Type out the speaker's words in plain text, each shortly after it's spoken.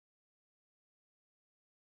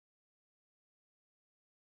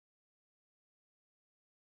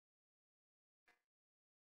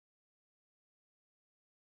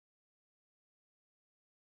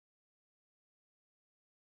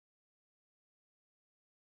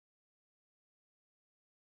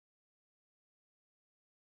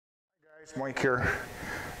It's Mike here,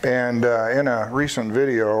 and in a recent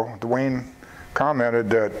video Dwayne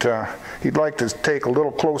commented that he'd like to take a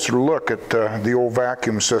little closer look at the old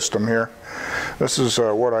vacuum system here. This is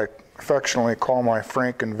what I affectionately call my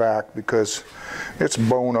Franken-Vac because it's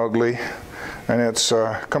bone ugly and it's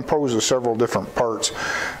composed of several different parts.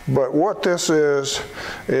 But what this is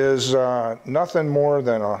nothing more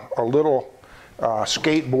than a little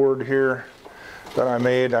skateboard here that I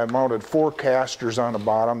made. I mounted 4 casters on the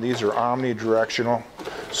bottom. These are omnidirectional,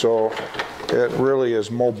 so it really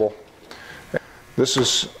is mobile. This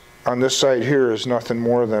is, on this side here, is nothing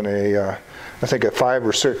more than I think a 5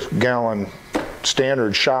 or 6 gallon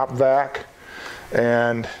standard shop vac.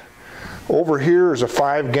 And over here is a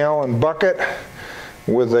 5 gallon bucket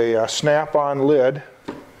with a snap-on lid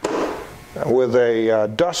with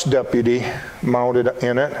a dust deputy mounted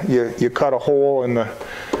in it. You cut a hole in the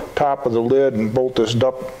top of the lid and bolt this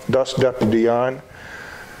dust deputy on.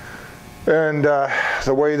 And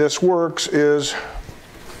the way this works is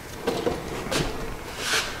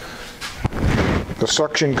the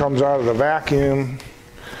suction comes out of the vacuum,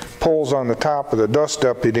 pulls on the top of the dust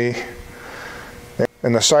deputy,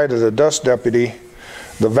 and the side of the dust deputy,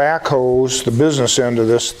 the vac hose, the business end of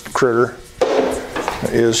this critter,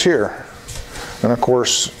 is here. And of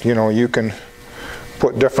course, you know, you can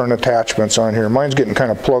put different attachments on here. Mine's getting kind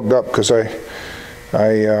of plugged up because I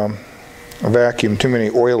vacuum too many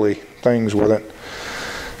oily things with it.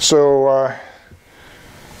 So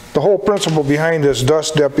the whole principle behind this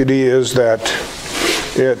dust deputy is that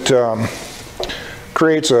it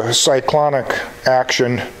creates a cyclonic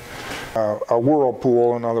action, a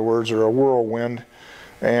whirlpool in other words, or a whirlwind,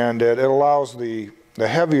 and it allows the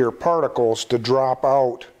heavier particles to drop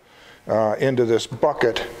out into this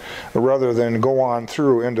bucket rather than go on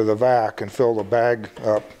through into the vac and fill the bag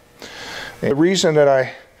up. And the reason that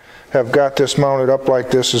I have got this mounted up like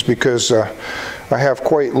this is because I have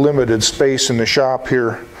quite limited space in the shop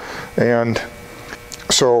here, and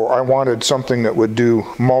so I wanted something that would do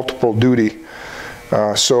multiple duty.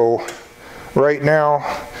 So right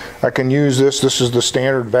now I can use this. This is the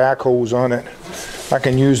standard vac hose on it. I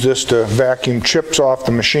can use this to vacuum chips off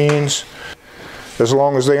the machines, as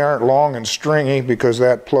long as they aren't long and stringy, because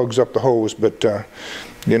that plugs up the hose. But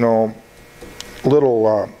you know,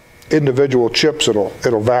 little individual chips,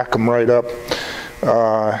 it'll vacuum right up,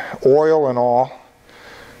 oil and all,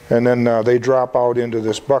 and then they drop out into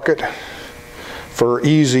this bucket for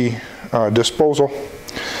easy disposal.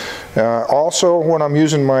 Also, when I'm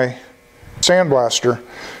using my sandblaster,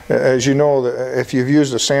 as you know, if you've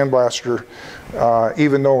used a sandblaster,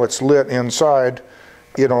 even though it's lit inside,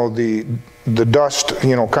 you know, the dust,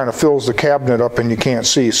 you know, kind of fills the cabinet up and you can't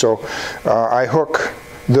see. So I hook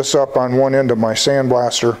this up on one end of my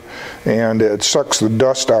sandblaster and it sucks the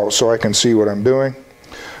dust out so I can see what I'm doing.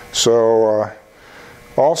 So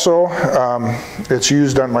also it's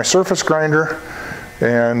used on my surface grinder,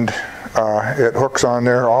 and it hooks on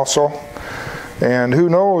there also. And who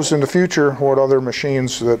knows in the future what other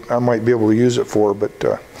machines that I might be able to use it for, but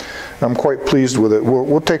I'm quite pleased with it.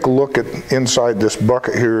 We'll take a look at inside this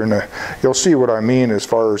bucket here, and you'll see what I mean as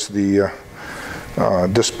far as the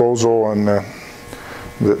disposal and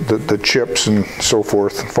the chips and so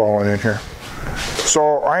forth falling in here.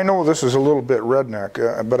 So I know this is a little bit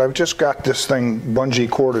redneck, but I've just got this thing bungee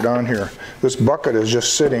corded on here. This bucket is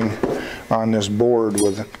just sitting on this board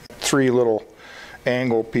with 3 little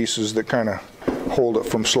angle pieces that kind of hold it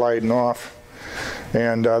from sliding off.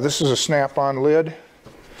 And this is a snap-on lid,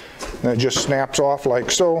 and it just snaps off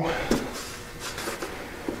like so.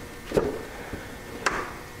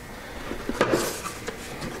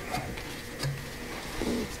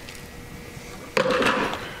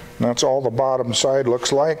 And that's all the bottom side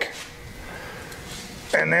looks like.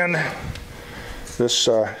 And then this,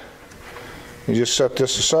 you just set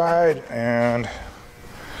this aside, and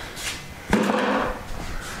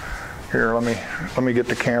here, let me get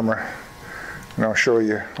the camera and I'll show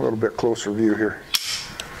you a little bit closer view here.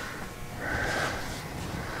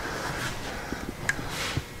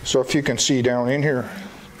 So if you can see down in here,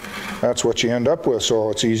 that's what you end up with, so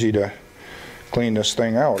it's easy to clean this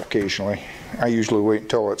thing out occasionally. I usually wait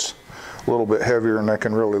until it's a little bit heavier and I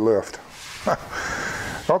can really lift.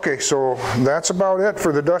 Okay, so that's about it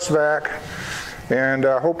for the dust vac, and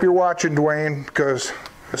I hope you're watching, Dwayne, because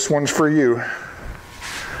this one's for you.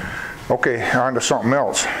 Okay, on to something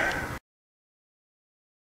else.